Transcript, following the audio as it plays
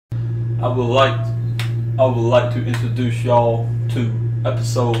I would like to introduce y'all to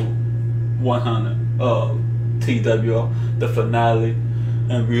episode 100 of TWF, the finale,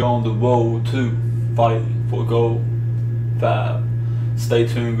 and we're on the road to fighting for gold 5. Stay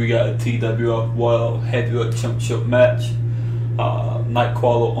tuned, we got a TWF World Heavyweight Championship match.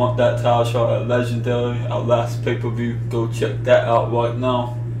 Nightcrawler on that title shot at Legendary, our last pay-per-view. Go check that out right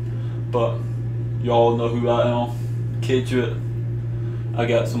now. But y'all know who I am, Kid Drip. I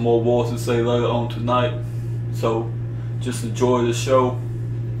got some more words to say later on tonight, so just enjoy the show.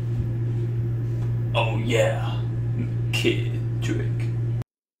 Oh yeah, Kid Drip.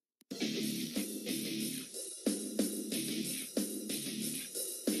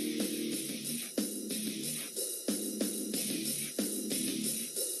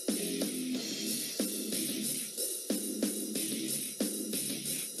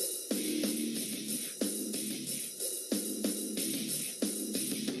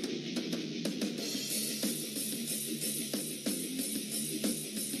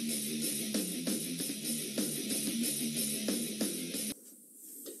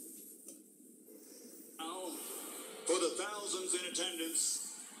 For the thousands in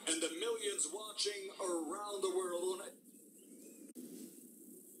attendance and the millions watching around the world,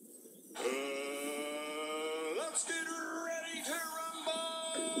 let's get ready to rumble!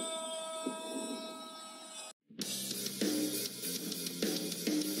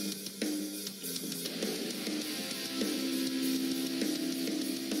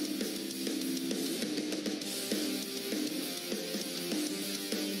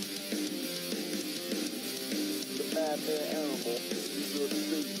 The animal, you go to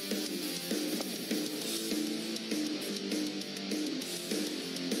sleep.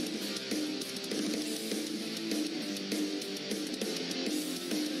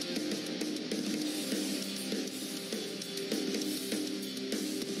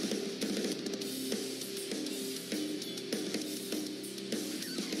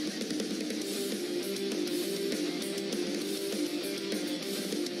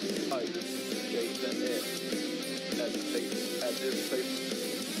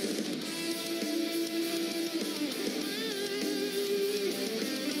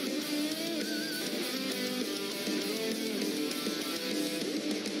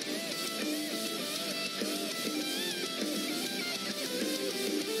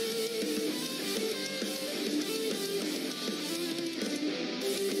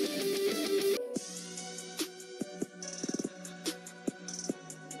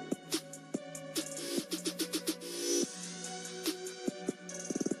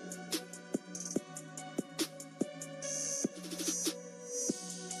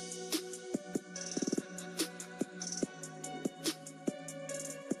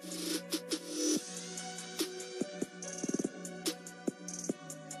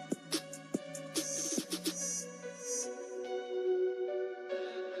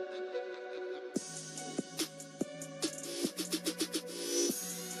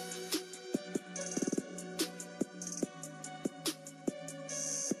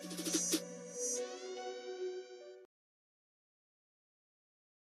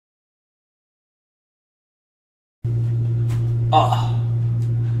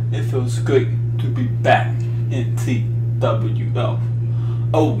 It feels great to be back in TWF.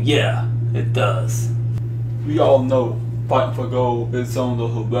 Oh yeah, it does. We all know fighting for gold is on the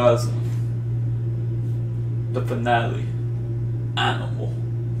horizon. The finale, Animal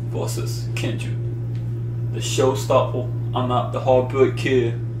versus Kendrick. The showstopper. I'm not the heartbreak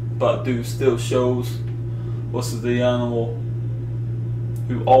kid, but I do still shows versus the Animal,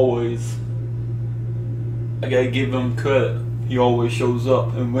 who always, I gotta give him credit. He always shows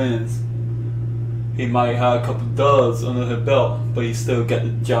up and wins. He might have a couple duds under his belt, but he still got the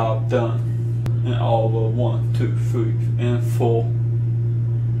job done in all but 1, 2, 3, and 4.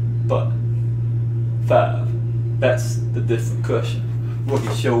 But 5, that's the different question. Will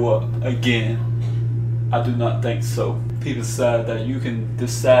he show up again? I do not think so. People said that you can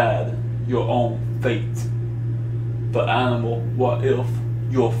decide your own fate. But Animal, what if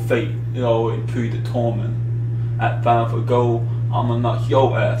your fate is already predetermined? At Fighting for Gold, I'ma knock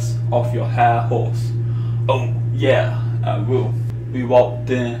your ass off your high horse. Oh yeah, I will. We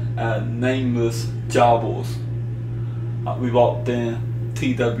walked in as nameless jobbers. We walked in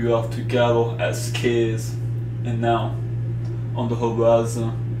TWF together as kids, and now on the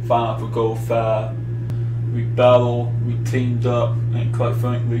horizon, Fighting for Gold 5. We battled, we teamed up, and quite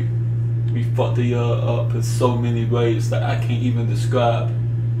frankly, we fucked the year up in so many ways that I can't even describe.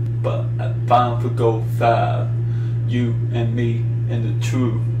 But at Fighting for Gold 5, you and me and the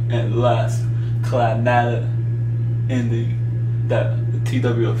true and last climatic ending that the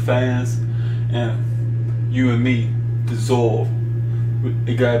TWF fans and you and me dissolve.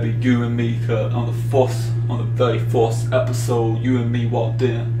 It gotta be you and me, cause on the very first episode, you and me walked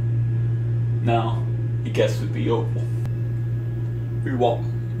in. Now it gets to be over. We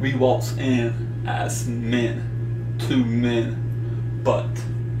walked in as men, 2 men, but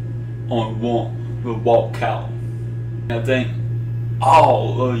only one will walk out. And I think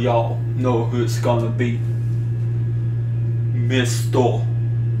all of y'all know who it's gonna be. Mr.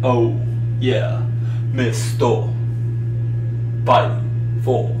 Oh yeah, Mr. Fighting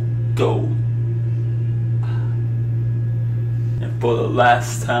for gold. And for the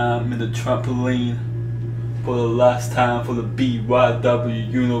last time in the trampoline, for the last time for the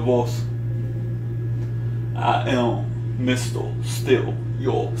BYW universe, I am Mr. Still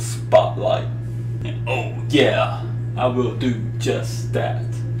Your Spotlight. And oh yeah, I will do just that.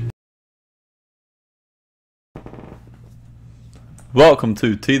 Welcome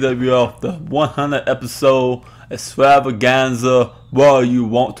to TWF, the 100 episode extravaganza, what you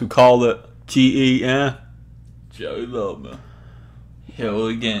want to call it, GEN. Joey Lubman. Here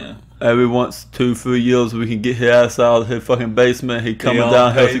again. Every once 2-3 years we can get his ass out of his fucking basement. He coming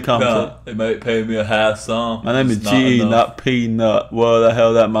down here to come. They might pay me a half sum. My name is GE, not Peanut. What the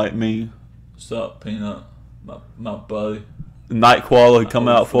hell that might mean? What's up, Peanut? My buddy. Nightcrawler, he come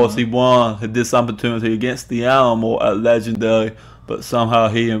out for us. He won this opportunity against the Animal at Legendary, but somehow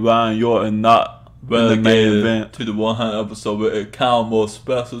he and Ryan York are not in the main event. To the 100 episode where it count more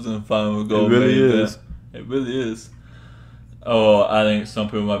specials than final goal. It really is. It really is. Oh, I think some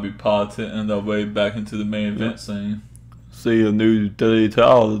people might be politicking their way back into the main event scene. See a new dirty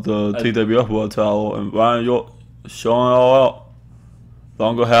towel, the TWF World towel, and Ryan York showing all out.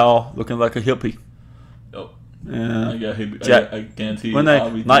 Longer hair, looking like a hippie. Yep. Yeah. I guarantee you. When they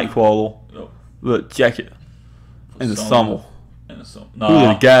Nightcrawler, look, jacket in the summer. In the summer. Who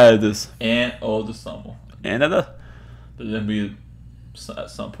the guy this? And all the summer. And that. But then be at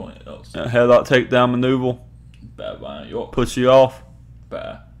some point else. Headlock takedown maneuver. Bad Ryan York. Push you off.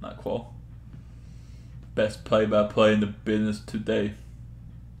 Bad Nightcrawler. Best play-by-play in the business today.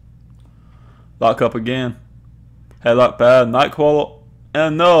 Lock up again. Headlock bad. Nightcrawler.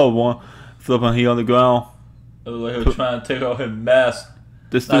 And another one. Flipping he on the ground. It was like he was trying to take off his mask.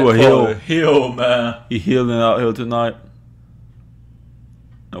 This dude a heel. Heel, man. He healing out here tonight.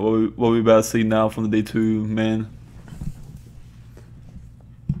 What we about to see now from the D2 men?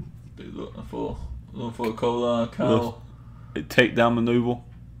 They looking for a colon cow. A takedown maneuver.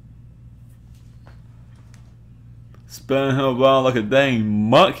 Spinning him around like a dang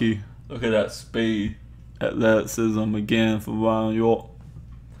monkey. Look at that speed. Athleticism again from Ryan York.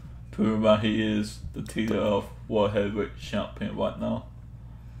 Proving that he is the TWF World Heavyweight Champion right now.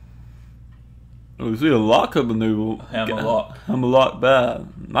 We see a lockup maneuver. Hammerlock bad.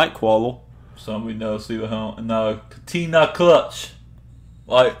 Nightcrawler. Some we know see what him. And now Katina Clutch.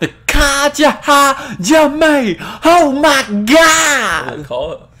 Like the Kajahajame. Oh my god! What do they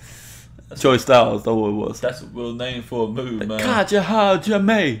call it? Joey Styles, that's what it was. That's a real name for a move, man.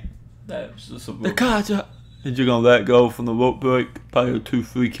 Kajahajame. That's just a real. The Kaja. And you're gonna let go from the rope break, probably a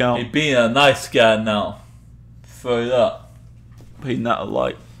 2-3 count. He being a nice guy now. Throw it up. But he's not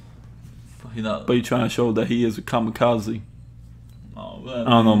alike. But he's trying to show that he is a kamikaze. Oh,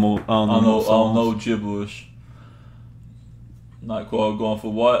 I don't know gibberish. Nightcrawler going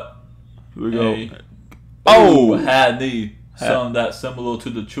for what? Here we go. Hey. Oh, high knee. Something that's similar to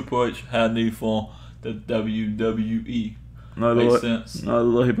the Triple H high knee for the WWE. Makes sense.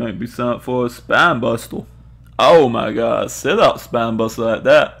 Another he might be sent for a spine buster. Oh my god, sit up spine buster like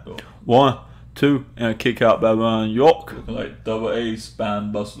that. 1, 2, and a kick out by Ryan York. Looking like double A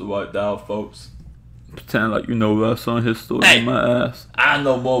spine buster right now, folks. Pretend like you know wrestling history in my ass. I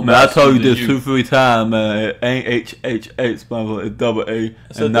know more. Man, I told you this 2-3 times, man. It ain't HHH spine, it's double A.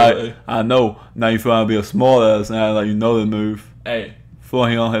 And now, double A. I know. Now you trying to be a small ass now, like you know the move. Hey,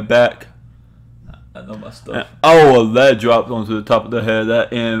 throwing on her back. I know my stuff. And, a leg dropped onto the top of the head.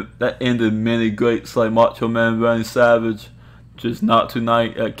 That ended many greats like Macho Man, Randy Savage. Just not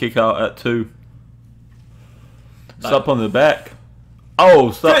tonight at kick out at 2. Stop on the back.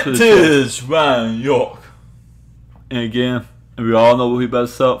 Stop to the chest. Ryan York. And again, and we all know what he better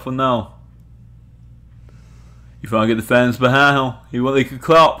set up for now. You trying to get the fans behind him. He want they could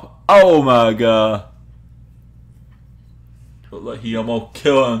clap. Oh my god. Look like he almost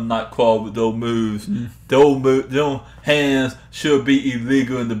killing Nightcrawler with those moves. Those hands should be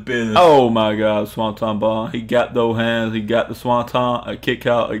illegal in the business. Oh my god, Swanton bomb. He got those hands. He got the Swanton. A kick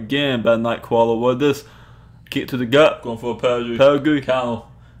out again by Nightcrawler. What this? Kick to the gut. Going for a pedigree. Pedigree. Counter.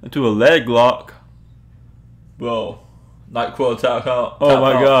 Into a leg lock. Bro, Nightcrawler tap out. Oh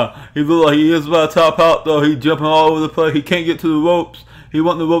my god. He looked like he is about to tap out though. He jumping all over the place. He can't get to the ropes. He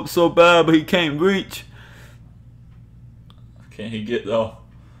want the ropes so bad, but he can't reach. Can he get though?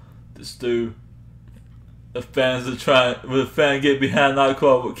 This dude. The fans are trying. Will the fan get behind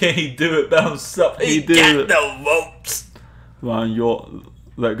Nightcrawler? But can he do it by himself? He got the ropes. Ryan York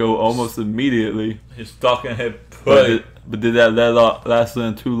let go almost immediately. His stocking had put. But did that last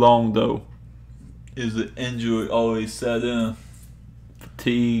in too long though? Is the injury always set in?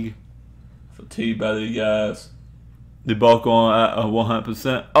 Fatigue by the guys. They both going at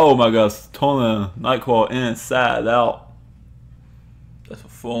 100%. Oh my gosh, turning Nightcrawler inside out. That's a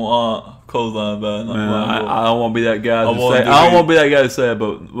full-on clothesline, man. I don't want to be that guy to say. I don't want to be that guy to say it,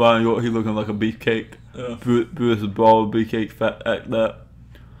 but Ryan York, he looking like a beefcake. Yeah. Bruce is bald, beefcake, fat, act that.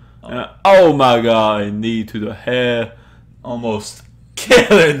 Oh my god, knee to the head. Almost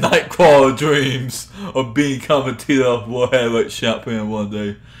killing Nightcrawler dreams of becoming TWF World Heavyweight Champion one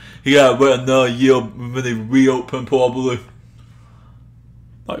day. He got to wait another year when they reopen, probably.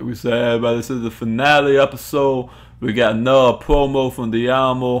 Like we said, everybody, this is the finale episode. We got another promo from the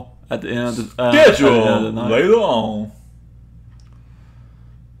Animal at the end of the night. Later on.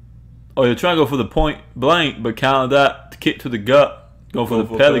 Oh, you're trying to go for the point blank, but counter that, kick to the gut, go for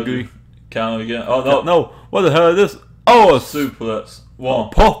the pedigree. Counter again. Oh, no. No, what the hell is this? Oh, a suplex.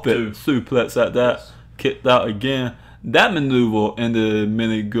 Puppet suplex at that. Yes. Kicked out again. That maneuver in the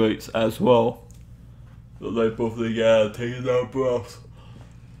mini greats as well. Look like both of the guys taking their breath.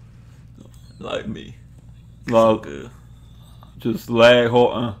 Like me. Like, just leg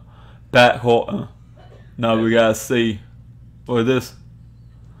holding, back holding. Now we gotta see. What is this?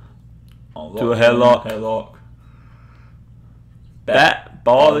 To a headlock. Back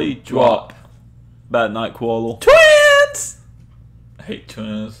body drop. Bad Nightcrawler. Twins! I hate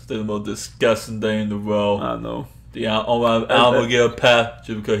twins. They're the most disgusting thing in the world. I know. I'm get a pat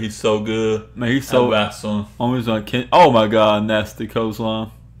just because he's so good. Man, he's so wrestling. Always on oh my god, nasty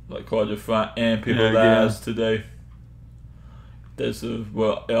coastline. Like Quadra Front and people's lives today. This is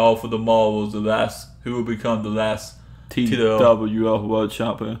all for the Marvels. The last, who will become the last TWF World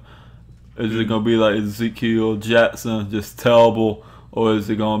Champion? Is it gonna be like Ezekiel Jackson, just terrible, or is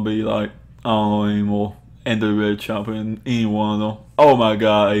it gonna be like I don't know anymore? NWA champion, any one of them. Oh my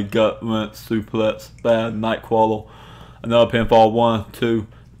god, a gut wrench suplex, bad Nightcrawler. Another pinfall, 1, 2,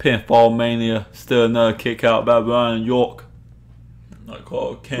 pinfall mania. Still another kick out by Ryan York.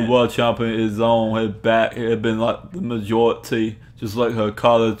 Nightcrawler The world champion is on his back. It had been like the majority, just like her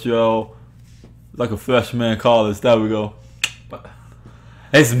college like a freshman college. There we go.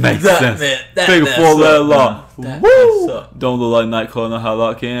 This makes sense. Figure 4 letter lock. Woo! Don't look like Nightcrawler know how to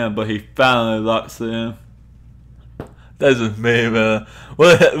lock in, but he finally locks it in. That's just me, man.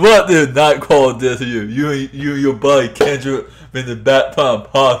 What did Nightcrawler do to you? You and your buddy Kendrick been the back pump,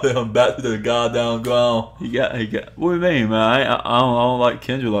 hard him back to the goddamn ground. He got. What do you mean, man? I don't like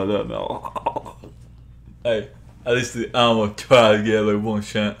Kendrick like that, man. Hey, at least the Alma tried to get like one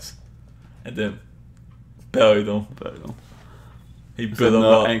chance, and then buried him. He bit him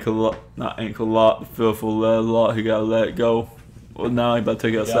up. Not ankle lock, the fearful leg lock. He gotta let it go. Well, now he about to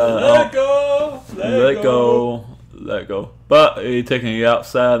take it outside. Let go. But he's taking it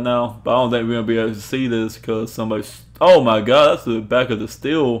outside now. But I don't think we're gonna be able to see this because somebody's. Oh my god, that's the back of the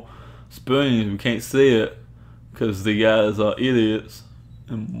steel springs. We can't see it because the guys are idiots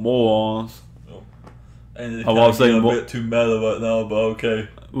and morons. And I want to say a bit too meta right now, but okay.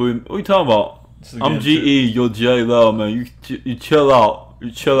 What are you talking about? I'm GE, you're J Lo, man. You chill out.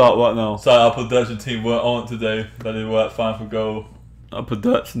 You chill out right now. Sorry, our production team weren't on today, but they were at Fine for Gold. Our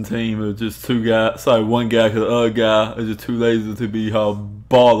production team is just two guys. Sorry, one guy because the other guy is just too lazy to be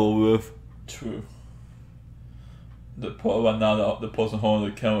bottled with. True. The part right now, the person holding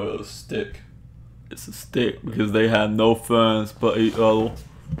the camera is a stick. It's a stick because they have no friends but each other.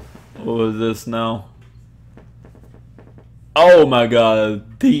 What is this now? Oh my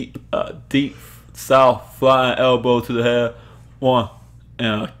god, deep south flying elbow to the head. 1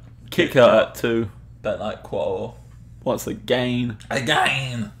 and a kick out at 2. That Nightcrawler. What's again?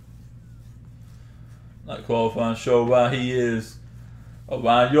 Nightcrawler trying to show why he is. Oh,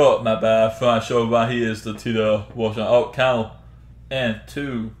 Ryan York, my bad. Trying to show why he is the World Champion. Oh, count. And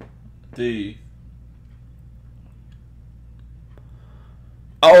 2, D.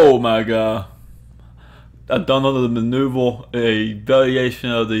 Oh my god. I don't know the maneuver, a variation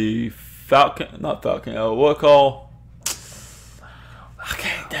of the Falcon, not Falcon, what called? I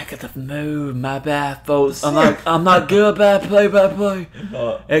can't Negative move, my bad, folks. I'm not good at play-by-play.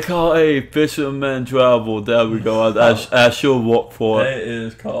 It's called a fisherman travel. There we go. I should walk for it. It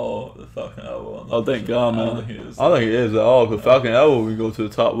is called the fucking elbow. Oh, thank God, man. I don't think it is. I think it is at all. Because fucking elbow, we go to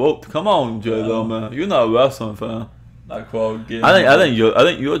the top rope. Come on, Jay, though, man. You're not a wrestling fan. Nightcrawler again. I think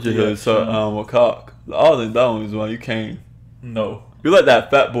you're just here with cock. The other thing that one is when you came. No. You're like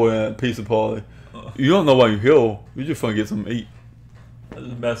that fat boy in a pizza party. You don't know why you're here. You just want to get something to eat. I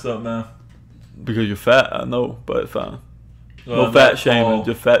just messed up, man. Because you're fat, I know, but it's fine. No fat shaming,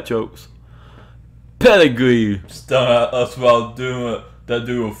 just fat jokes. Pedigree. Stung at us while doing it. That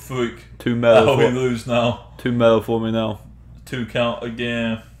dude a freak. 2 I medal hope he for lose now. 2 medal for me now. 2 count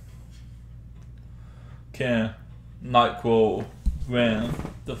again. Can Nightcrawler win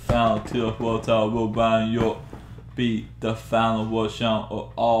the final TWF World title? Will Brian York be the final world champ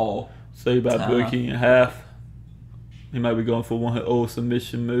of all? Say about breaking in half. He might be going for one of his old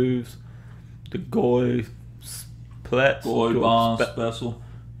submission moves. The Goy Splat. Goy Bomb special.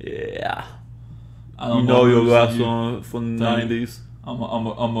 Yeah. I don't You know your wrestling from the 90s. I'm a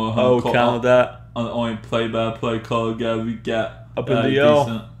Oh, count that. I'm the only play-by-play color guy we got. Up in the L.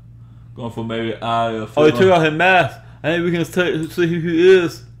 Decent. Going for maybe I or Oh, he took out his mask. I think we can see who he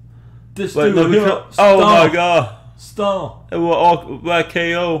is. This Wait, dude, no, we here, can't. Oh my God. Stone. It was all by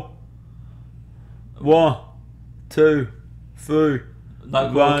KO. 1, 2, 3.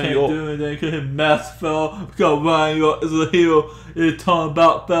 Nightcrawler Ryan can't York. do anything because his mask fell because Ryan York is a heel. It's talking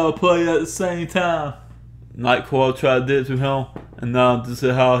about foul play at the same time. Nightcrawler tried to do it to him, and now this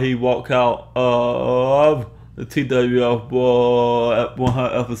is how he walked out of the TWF World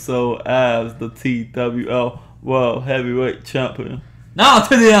 100 episode as the TWF World Heavyweight Champion. Now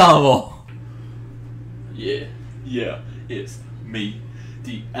to the animal. Yeah, it's me,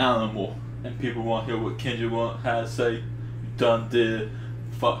 the animal. And people want to hear what Kendra had to say. You done did.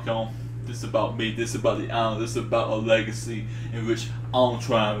 Fuck on. This is about me. This is about the animal. This is about a legacy in which I'm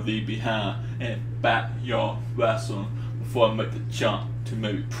trying to leave behind and backyard wrestling before I make the jump to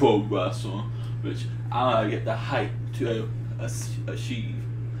maybe pro wrestling, which I gotta get the height to achieve.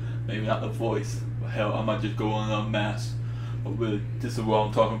 Maybe not the voice, but hell, I might just go on another mask. But really, this is what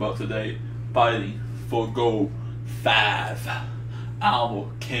I'm talking about today. Fighting for gold 5.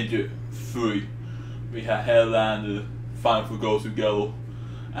 Animal Kendrick 3. We had headlined Fighting for Gold together.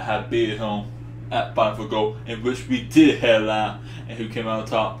 I had beat him at Fighting for Gold, in which we did headline, and who came out on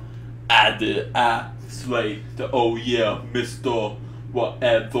top? I did. I slayed the oh yeah, Mr.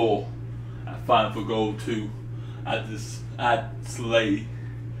 Whatever at Fighting for Gold 2. I slayed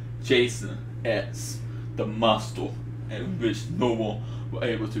Jason X, the monster, in which no one was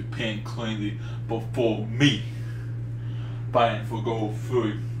able to pin cleanly before me. Fighting for Gold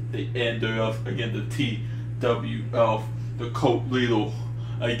 3. They ended up against the TWF, the cult leader,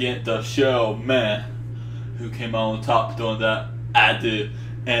 against the Shell Man, who came out on top doing that. I did.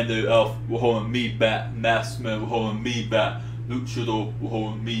 Ended up with holding me back. Maskman was holding me back. Luchador was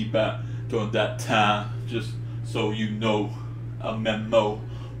holding me back during that time. Just so you know, a memo,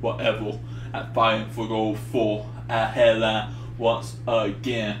 whatever. At Fighting for Gold 4, I headline once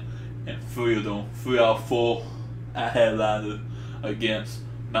again, and 3 of them, 3 out of 4, I headlined against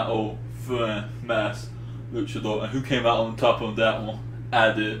my old friend Mass Luchador. And who came out on top of that one?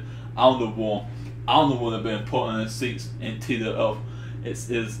 I did. I'm the one that been putting in seats in TWF. It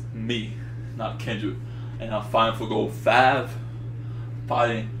is me, not Kendrick. And I'm fighting for gold 5.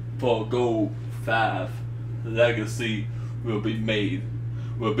 Fighting for gold 5. Legacy will be made.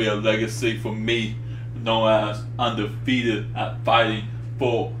 Will be a legacy for me, known as undefeated at fighting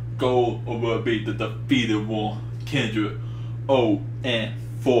for gold, or will it be the defeated one, Kendrick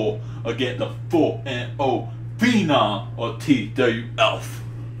 0-4 against the 4-0 Phenom or TWF.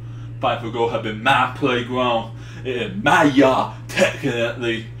 Fighting for Gold have been my playground, in my yard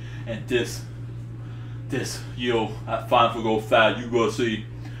technically, and this year at Fighting for Gold 5 you will see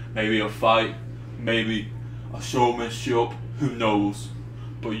maybe a fight, maybe a showmanship, who knows?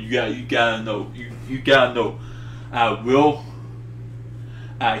 But you gotta know, you gotta know, I will,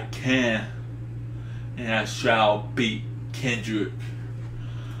 I can, and I shall beat Kendrick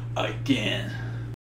again.